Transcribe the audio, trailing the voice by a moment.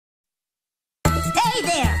Hey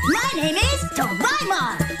there, my name is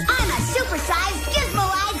Doraemon. I'm a super-sized,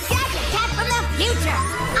 gizmo-eyed gadget cat from the future.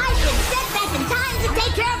 I've been sent back in time to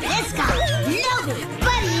take care of this guy, Nobi,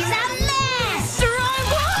 but he's a mess.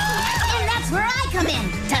 Doraemon! And that's where I come in,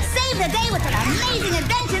 to save the day with an amazing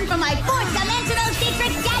invention from my fourth-dimensional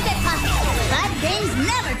secret gadget puppet. But things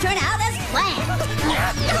never turn out as planned.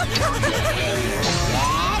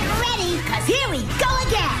 Get ready, because here we go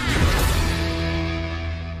again.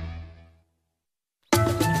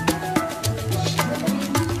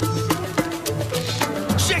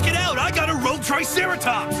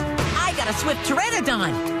 Triceratops! I got a swift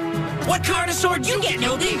pteranodon. What carnosaur you get,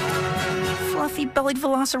 Nobi? Fluffy-bellied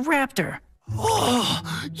velociraptor. Oh,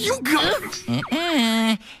 you got...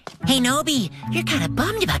 Hey, Nobi, you're kind of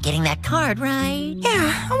bummed about getting that card, right?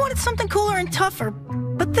 Yeah, I wanted something cooler and tougher,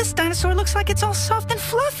 but this dinosaur looks like it's all soft and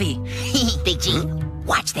fluffy. Big G,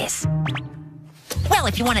 watch this. Well,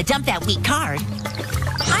 if you want to dump that weak card,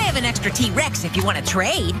 I have an extra T-Rex if you want to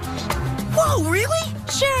trade. Whoa, really?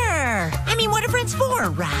 Sure. I mean, what are friends for,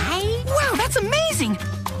 right? Wow, that's amazing.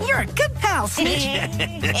 You're a good pal, Sneetch.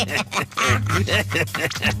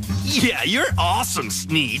 Yeah, you're awesome,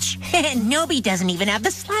 Sneetch. Nobi doesn't even have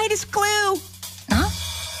the slightest clue. Huh?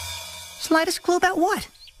 Slightest clue about what?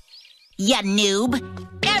 Ya noob.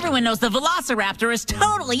 Everyone knows the Velociraptor is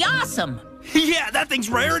totally awesome. Yeah, that thing's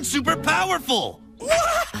rare and super powerful.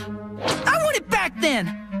 What? I want it back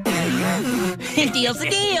then. Deal's a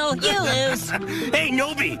deal. You lose. Hey,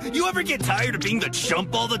 Nobi, you ever get tired of being the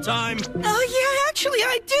chump all the time? Oh, yeah, actually,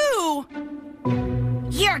 I do.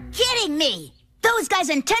 You're kidding me! Those guys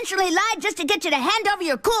intentionally lied just to get you to hand over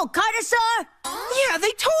your cool carnosaur? Yeah,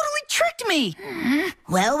 they totally tricked me.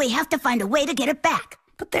 Well, we have to find a way to get it back.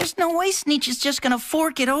 But there's no way Sneetch is just gonna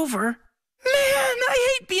fork it over. Man,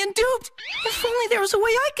 I hate being duped. If only there was a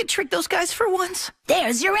way I could trick those guys for once.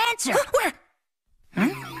 There's your answer. Where?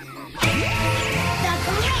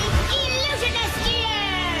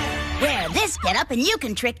 Wear this getup and you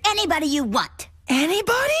can trick anybody you want.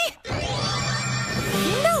 Anybody?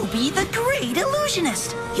 Nobi, the Great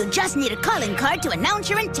Illusionist. You just need a calling card to announce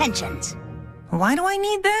your intentions. Why do I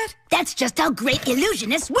need that? That's just how great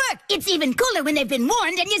illusionists work. It's even cooler when they've been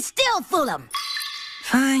warned and you still fool them.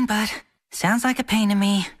 Fine, but sounds like a pain to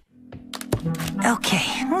me.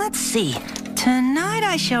 Okay, let's see. Tonight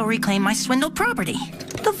I shall reclaim my swindled property.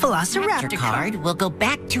 The Velociraptor card will go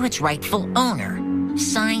back to its rightful owner.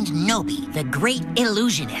 Signed, Nobi, the Great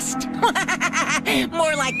Illusionist.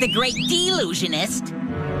 More like the Great Delusionist.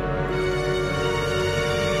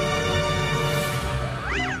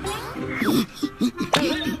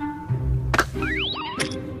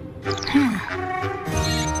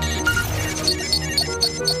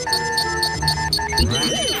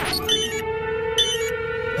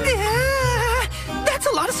 That's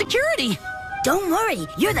a lot of security. Don't worry,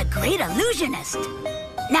 you're the Great Illusionist.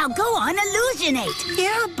 Now go on, illusionate.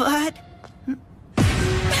 Yeah, but...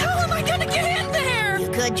 how am I gonna get in there? You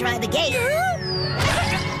could try the gate.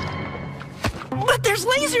 But there's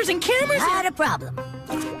lasers and cameras. Not a problem.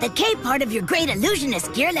 The K part of your Great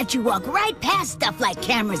Illusionist gear lets you walk right past stuff like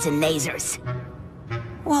cameras and lasers.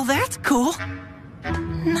 Well, that's cool.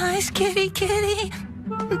 Nice kitty, kitty.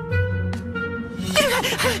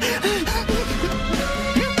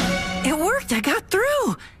 It worked, I got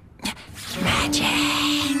through. Magic.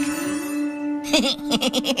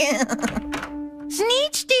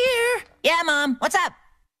 Sneetch, dear. Yeah, Mom, what's up?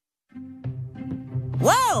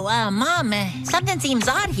 Whoa, Mom, something seems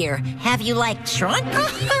odd here. Have you, like, shrunk?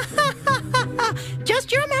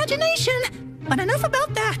 Just your imagination. But enough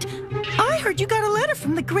about that. I heard you got a letter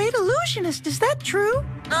from the Great Illusionist. Is that true?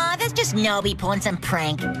 That's just Nobi pulling some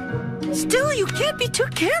prank. Still, you can't be too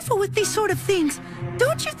careful with these sort of things.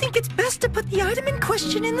 Don't you think it's best to put the item in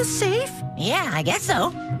question in the safe? Yeah, I guess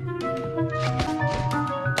so.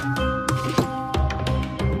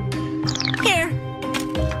 Here.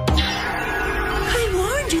 I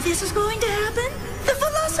warned you this was going to happen. The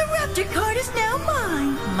Velociraptor card is now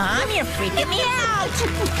mine. Mom, you're freaking me out.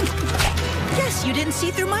 Guess you didn't see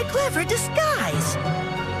through my clever disguise.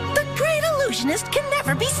 The Great Illusionist can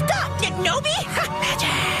never be stopped. Nobi? Magic!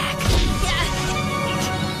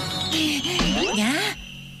 Yeah?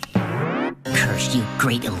 Curse you,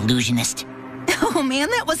 Great Illusionist. Oh, man,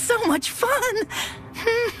 that was so much fun.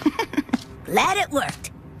 Glad it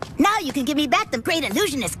worked. Now you can give me back the Great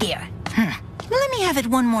Illusionist gear. Let me have it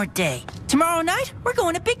one more day. Tomorrow night, we're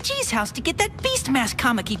going to Big G's house to get that Beast Mask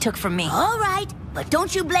comic he took from me. All right, but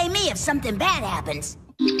don't you blame me if something bad happens.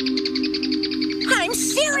 I'm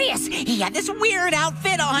serious! He had this weird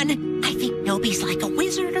outfit on. I think Nobi's like a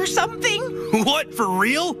wizard or something. What, for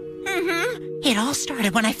real? Mm-hmm. It all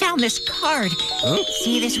started when I found this card. Huh?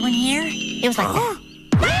 See this one here? It was like that.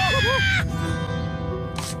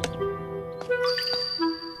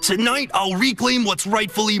 Tonight, I'll reclaim what's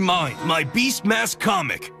rightfully mine, my Beast Mask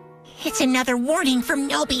comic. It's another warning from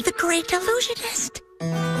Nobi, the great illusionist.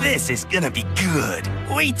 This is gonna be good.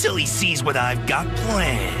 Wait till he sees what I've got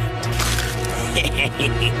planned.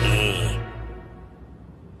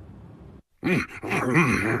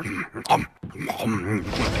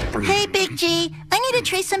 Hey, Big G. I need to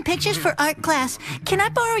trace some pictures for art class. Can I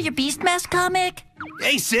borrow your Beast Mask comic?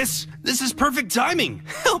 Hey, sis, this is perfect timing.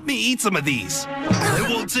 Help me eat some of these. I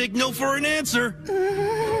won't take no for an answer.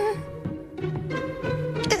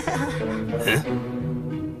 Huh?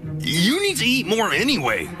 You need to eat more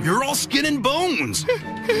anyway. You're all skin and bones.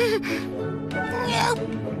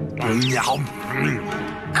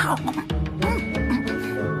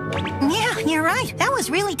 Yeah, you're right. That was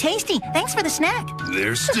really tasty. Thanks for the snack.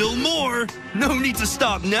 There's still more. No need to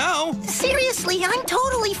stop now. Seriously, I'm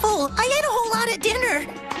totally full. I ate a whole lot at dinner.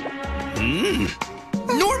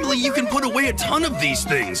 Normally you can put away a ton of these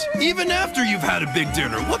things, even after you've had a big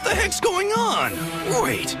dinner. What the heck's going on?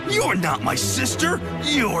 Wait, you're not my sister.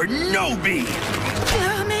 You're Nobi.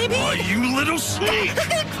 Maybe? Oh, you little sneak.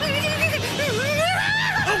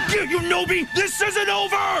 I'll kill you, Nobi. This isn't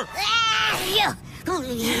over. Oh,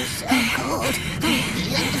 you're so cold.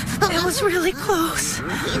 That was really close.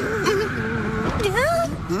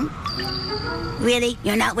 Really?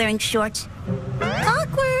 You're not wearing shorts?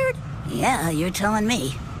 Awkward. Yeah, you're telling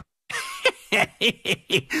me.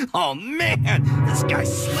 Oh, man. This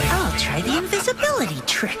guy's slick. I'll try the invisibility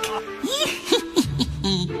trick.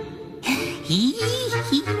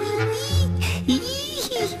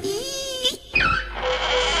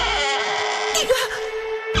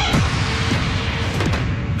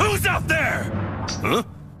 Who's out there? Huh?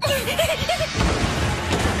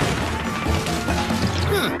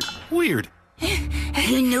 Weird.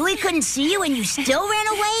 You knew he couldn't see you and you still ran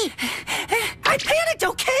away? I panicked,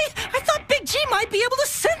 okay? I thought Big G might be able to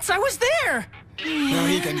sense I was there. Well,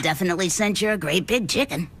 he can definitely sense you're a great big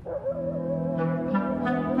chicken.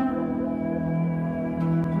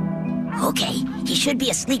 Okay, he should be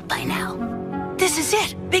asleep by now. This is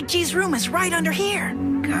it. Big G's room is right under here.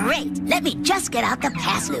 Great. Let me just get out the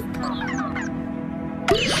pass loop.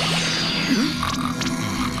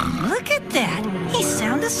 Look at that. He's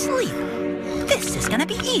sound asleep. This is gonna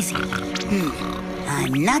be easy.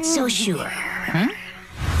 I'm not so sure.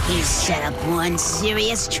 He's set up one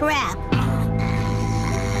serious trap.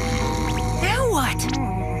 Now what?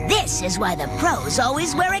 This is why the pros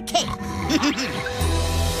always wear a cape.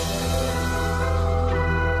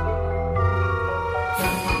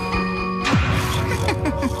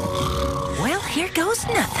 Well, here goes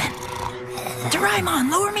nothing. Doraemon,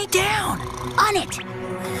 lower me down. On it.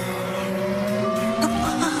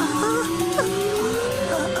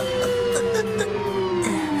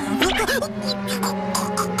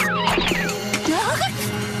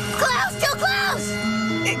 Close, too close.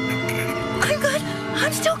 I'm good.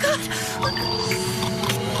 I'm still good.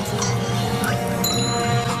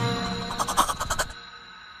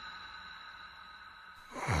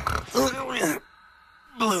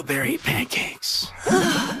 Blueberry pancakes. Talk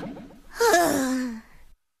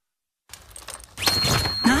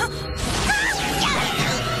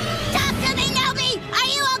to me, Nobi. Are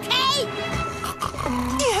you okay?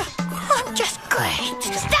 Yeah, I'm just great.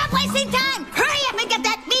 Stop wasting time. Hurry up and get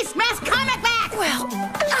that Beast Mask comic back. Well,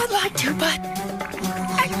 I'd like to, but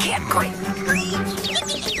I can't quite.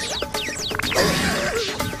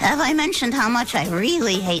 Have I mentioned how much I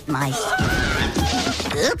really hate mice?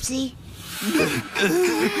 Oopsie.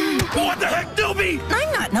 What the heck, Nobi?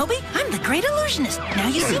 I'm not Nobi. I'm the great illusionist. Now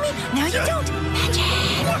you see me, now you don't.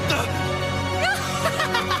 What the?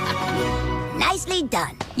 Nicely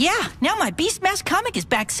done. Yeah, now my Beast Mask comic is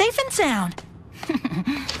back safe and sound.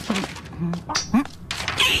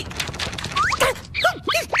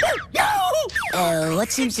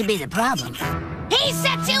 What seems to be the problem? He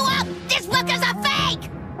set you up! This book is a fake!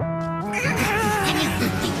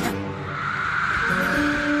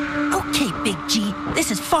 Okay, Big G, this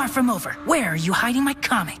is far from over. Where are you hiding my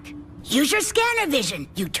comic? Use your scanner vision.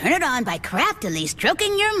 You turn it on by craftily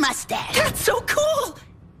stroking your mustache. That's so cool!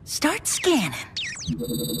 Start scanning.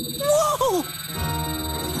 Whoa!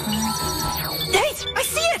 Hey, I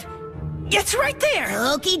see it! It's right there!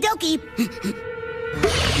 Okie dokie.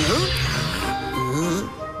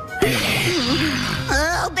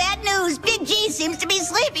 Oh, bad news. Big G seems to be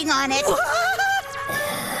sleeping on it.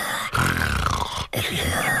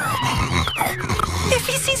 If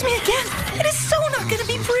he sees me again, it is so not gonna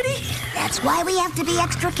be pretty. That's why we have to be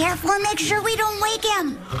extra careful and make sure we don't wake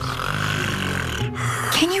him.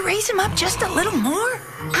 raise him up just a little more?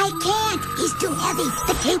 I can't. He's too heavy.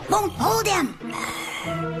 The cape won't hold him.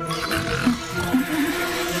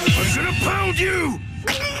 I'm gonna pound you!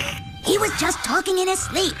 He was just talking in his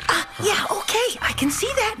sleep. Yeah, okay. I can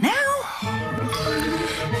see that now.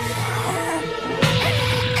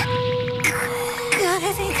 God,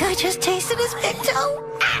 I think I just tasted his big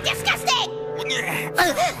toe. Disgusting!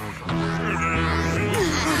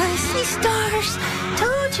 I see stars.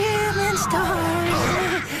 Toe jam and stars.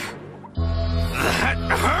 That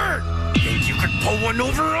hurt! Think you could pull one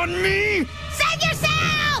over on me? Save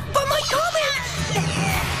yourself! But my comic!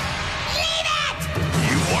 Leave it!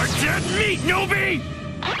 You are dead meat, Nobi!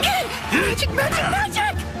 Magic, magic,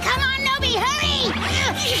 magic! Come on, Nobi, hurry!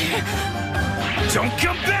 Don't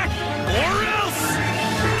come back, or else!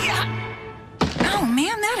 Oh,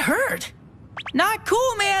 man, that hurt. Not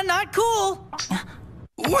cool, man, not cool.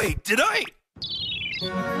 Wait, did I?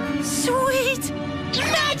 Sweet!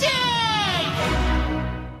 Magic!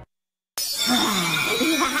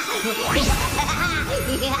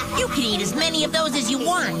 You can eat as many of those as you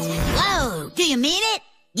want. Whoa, do you mean it?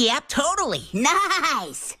 Yeah, totally.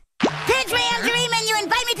 Nice! Pinch me, I'm dreaming! You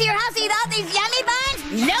invite me to your house to eat all these yummy buns?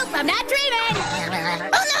 Nope, I'm not dreaming!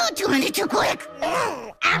 Oh no, too many too quick!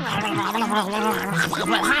 Oh,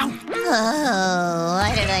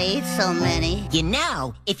 why did I eat so many? You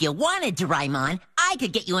know, if you wanted, Doraemon, I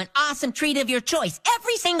could get you an awesome treat of your choice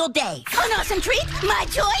every single day. An awesome treat? My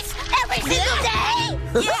choice? Every single day?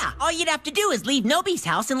 Yeah, all you'd have to do is leave Nobi's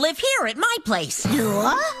house and live here at my place.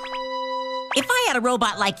 What? If I had a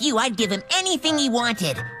robot like you, I'd give him anything he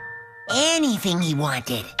wanted. Anything he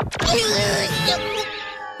wanted. What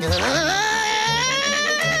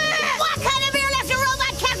kind of realistic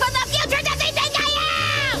robot cat from the future does he think I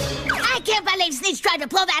am? I can't believe Sneeze tried to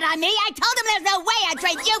pull that on me. I told him there's no way I'd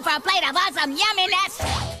trade you for a plate of awesome yumminess.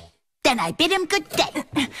 Then I bid him good day.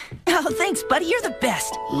 Oh, thanks, buddy. You're the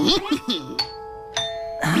best.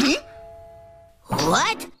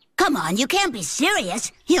 What? Come on, you can't be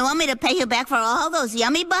serious. You want me to pay you back for all those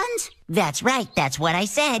yummy buns? That's right, that's what I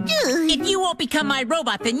said. If you won't become my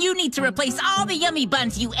robot, then you need to replace all the yummy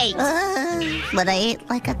buns you ate. But I ate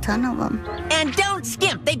like a ton of them. And don't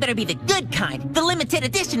skimp, they better be the good kind, the limited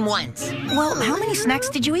edition ones. Well, how many snacks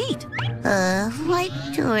did you eat? Like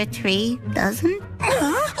 2 or 3 dozen.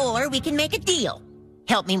 Or we can make a deal.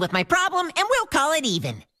 Help me with my problem, and we'll call it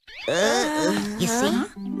even. You see,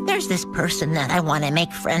 there's this person that I want to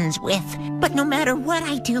make friends with, but no matter what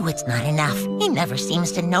I do, it's not enough. He never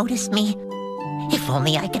seems to notice me. If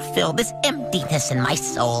only I could fill this emptiness in my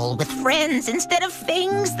soul with friends instead of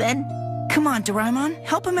things, then... Come on, Doraemon,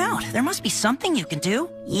 help him out. There must be something you can do.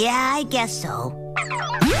 Yeah, I guess so.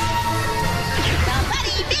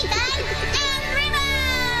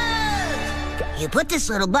 You put this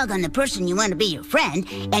little bug on the person you want to be your friend,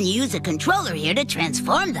 and you use a controller here to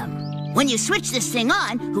transform them. When you switch this thing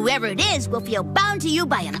on, whoever it is will feel bound to you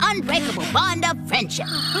by an unbreakable bond of friendship.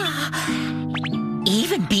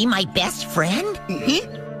 Even be my best friend?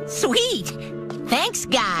 Mm-hmm. Sweet! Thanks,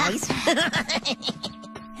 guys.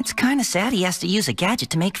 It's kind of sad he has to use a gadget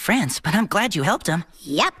to make friends, but I'm glad you helped him.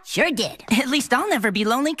 Yep, sure did. At least I'll never be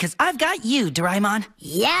lonely, because I've got you, Doraemon.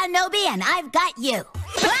 Yeah, Nobi, and I've got you.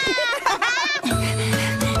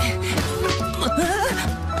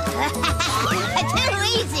 Too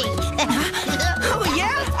easy. Oh,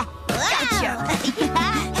 yeah? Gotcha.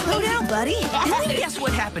 Slow down, buddy. And then guess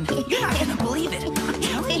what happened? You're not gonna believe it. I'm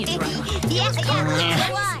telling you, Doraemon. Yeah.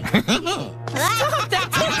 Stop, that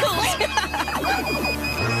tickles!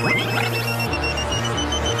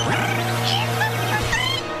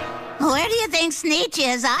 Where do you think Sneech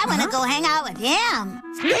is? I want to go hang out with him.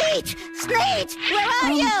 Sneech! Sneech! Where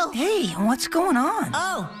are you? Hey, what's going on?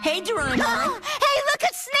 Oh, hey, Doraemon. Oh, hey, look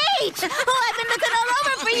at Sneech! Oh, I've been looking all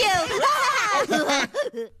over for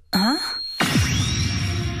you. Huh?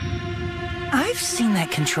 I've seen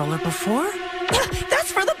that controller before.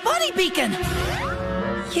 That's for the bunny beacon!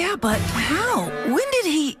 Yeah, but how? When did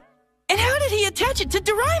he... And how did he attach it to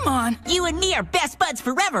Doraemon? You and me are best buds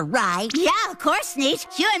forever, right? Yeah, of course, Sneech.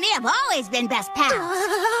 You and me have always been best pals.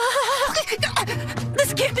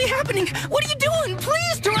 This can't be happening. What are you doing?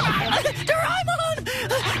 Please, Doraemon!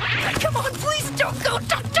 Come on, please don't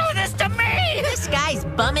do this to me! This guy's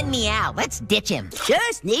bumming me out. Let's ditch him.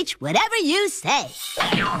 Sure, Sneech, whatever you say.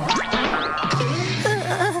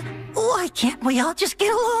 Why can't we all just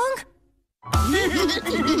get along?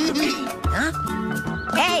 Huh?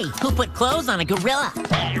 Hey, who put clothes on a gorilla?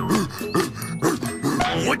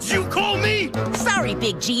 What'd you call me? Sorry,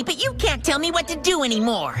 Big G, but you can't tell me what to do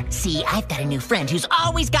anymore. See, I've got a new friend who's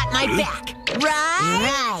always got my back.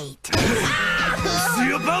 Right.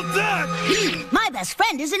 See about that! My best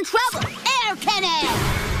friend is in trouble. Air cannon!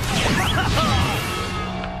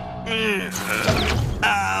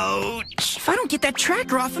 Ouch! If I don't get that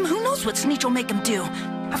tracker off him, who knows what Sneech will make him do?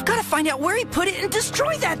 I've got to find out where he put it and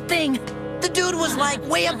destroy that thing. The dude was like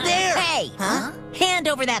way up there. Hey! Huh? Hand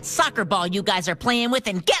over that soccer ball you guys are playing with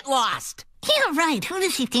and get lost! You're right. Who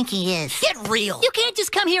does he think he is? Get real. You can't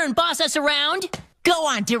just come here and boss us around! Go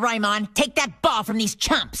on, Doraemon. Take that ball from these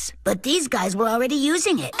chumps. But these guys were already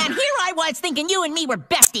using it. And here I was thinking you and me were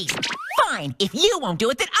besties. Fine. If you won't do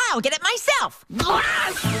it, then I'll get it myself.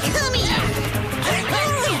 Come here!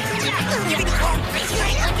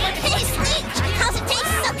 Hey, Sneak! How's it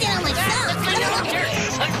taste sucking on my thumb?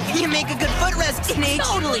 You make a good footrest, Sneech.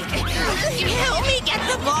 Totally. Help me get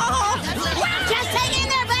the ball. Just hang in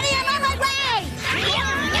there, buddy. I'm on my way!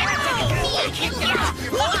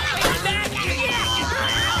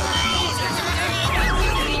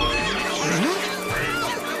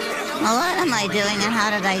 Well, what am I doing and how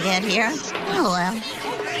did I get here? Oh, well.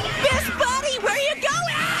 Best buddy, where you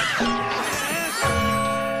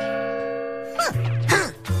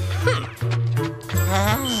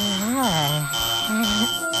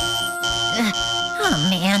Oh,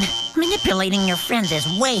 man. Manipulating your friends is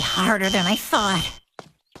way harder than I thought.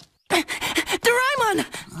 Doraemon!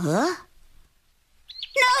 Huh?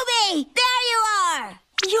 Nobi! There you are!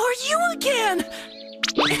 You're you again!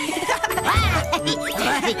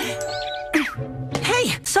 Hey,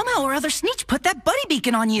 somehow or other Sneech put that buddy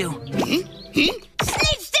beacon on you. Sneech did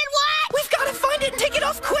what? We've got to find it and take it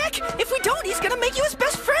off quick! If we don't, he's gonna make you his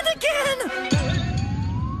best friend again!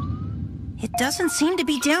 It doesn't seem to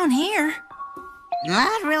be down here.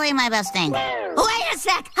 Not really my best thing. Wait a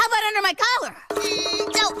sec! How about under my collar?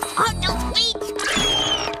 No, wait!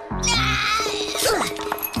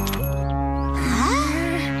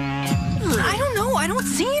 I don't know, I don't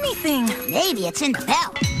see anything. Maybe it's in the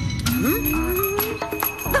belt.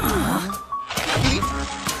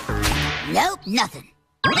 Nope, nothing.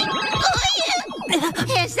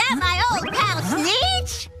 Is that my old pal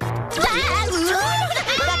Sneech?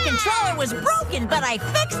 That controller was broken, but I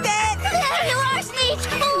fixed it! There you are, Sneech!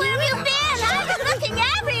 Where have you been? I've been looking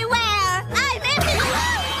everywhere! I'm in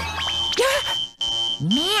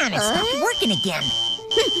Man, it stopped working again.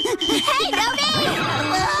 Hey, Nobi!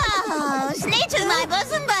 Oh, Sneech is my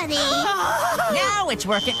bosom buddy! Now it's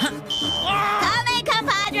working. Come in,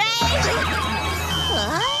 compadre!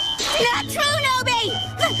 Not true, Nobi!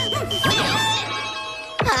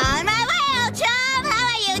 On my way, old chum! How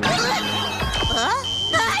are you doing?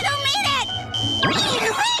 I don't mean it!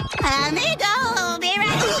 Amigo, be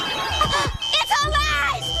right. It's a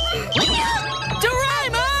lie!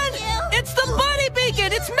 Doraemon! It's the buddy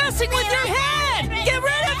beacon! It's messing with your head! Get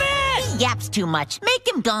rid of it! He yaps too much. Make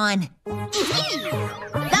him gone. The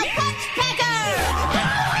punch picker!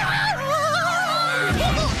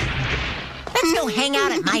 Let's go hang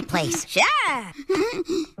out at my place. Sure!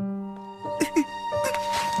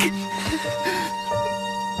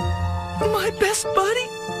 My best buddy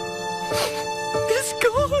is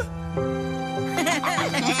gone.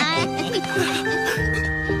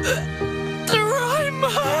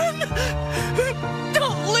 Doraemon!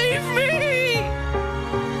 Don't leave me!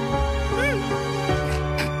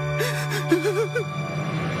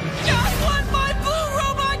 I want my blue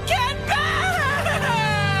robot cat back!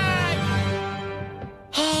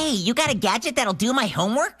 Hey, you got a gadget that'll do my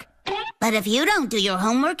homework? But if you don't do your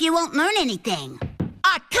homework, you won't learn anything.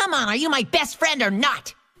 Ah, come on, are you my best friend or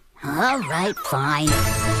not? All right, fine. The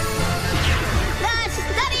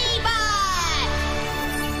study bot!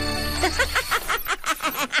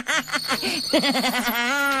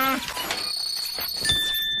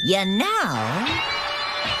 You know...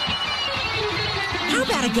 How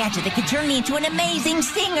about a gadget that could turn me into an amazing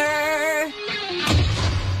singer?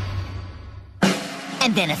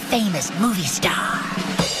 And then a famous movie star.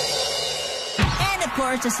 And of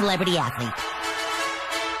course, a celebrity athlete.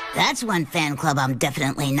 That's one fan club I'm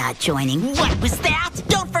definitely not joining. What was that?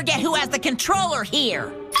 Don't forget who has the controller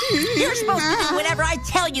here. You're supposed to do whatever I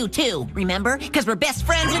tell you to, remember? Because we're best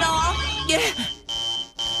friends and all.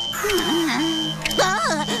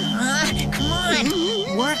 Come on.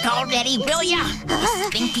 Work already, will ya? This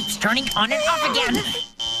thing keeps turning on and off again.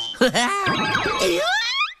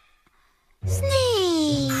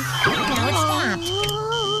 Sneeze! Now it stopped.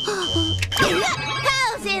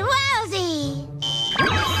 Wowsy, wowsy!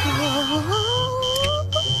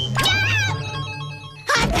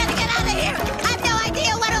 I've got to get out of here! I've no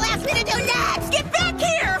idea what'll ask me to do next! Get back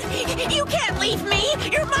here! You can't leave me!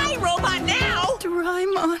 You're my robot now!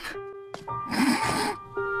 Doraemon.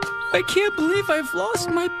 I can't believe I've lost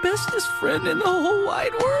my bestest friend in the whole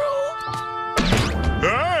wide world.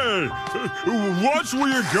 Hey! Watch where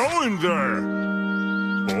you're going there!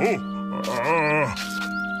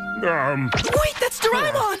 Wait, that's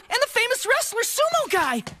Doraemon and the famous wrestler sumo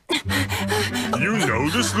guy! You know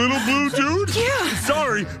this little blue dude? Yeah!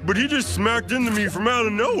 Sorry, but he just smacked into me from out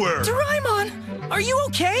of nowhere. Doraemon, are you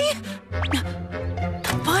okay?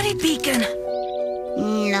 Buddy Beacon,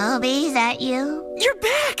 Nobby, is that you? you're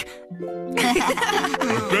back!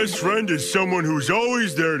 A best friend is someone who's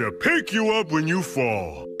always there to pick you up when you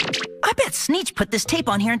fall. I bet Sneetch put this tape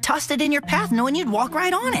on here and tossed it in your path knowing you'd walk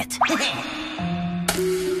right on it. I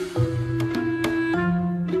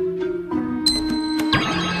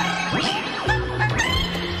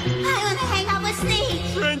want to hang out with Sneak.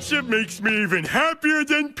 Friendship makes me even happier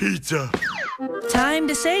than pizza. Time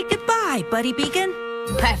to say goodbye, Buddy Beacon.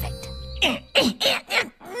 Perfect.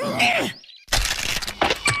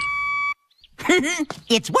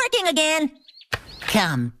 It's working again.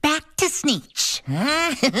 Come back to Sneetch.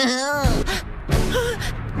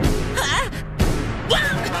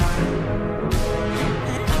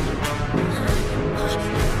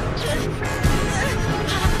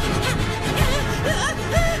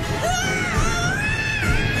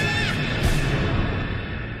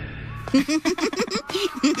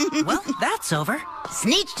 Well, that's over.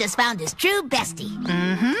 Sneech just found his true bestie.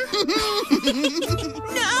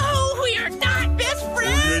 No, we are not best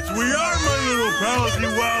friends! Yes, we are, my little palsy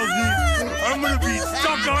wowsy. I'm gonna be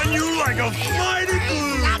stuck on you like a flighted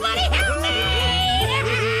glue. Somebody help me!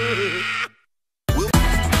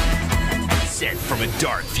 Sent from a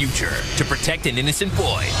dark future to protect an innocent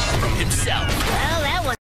boy from himself. Well,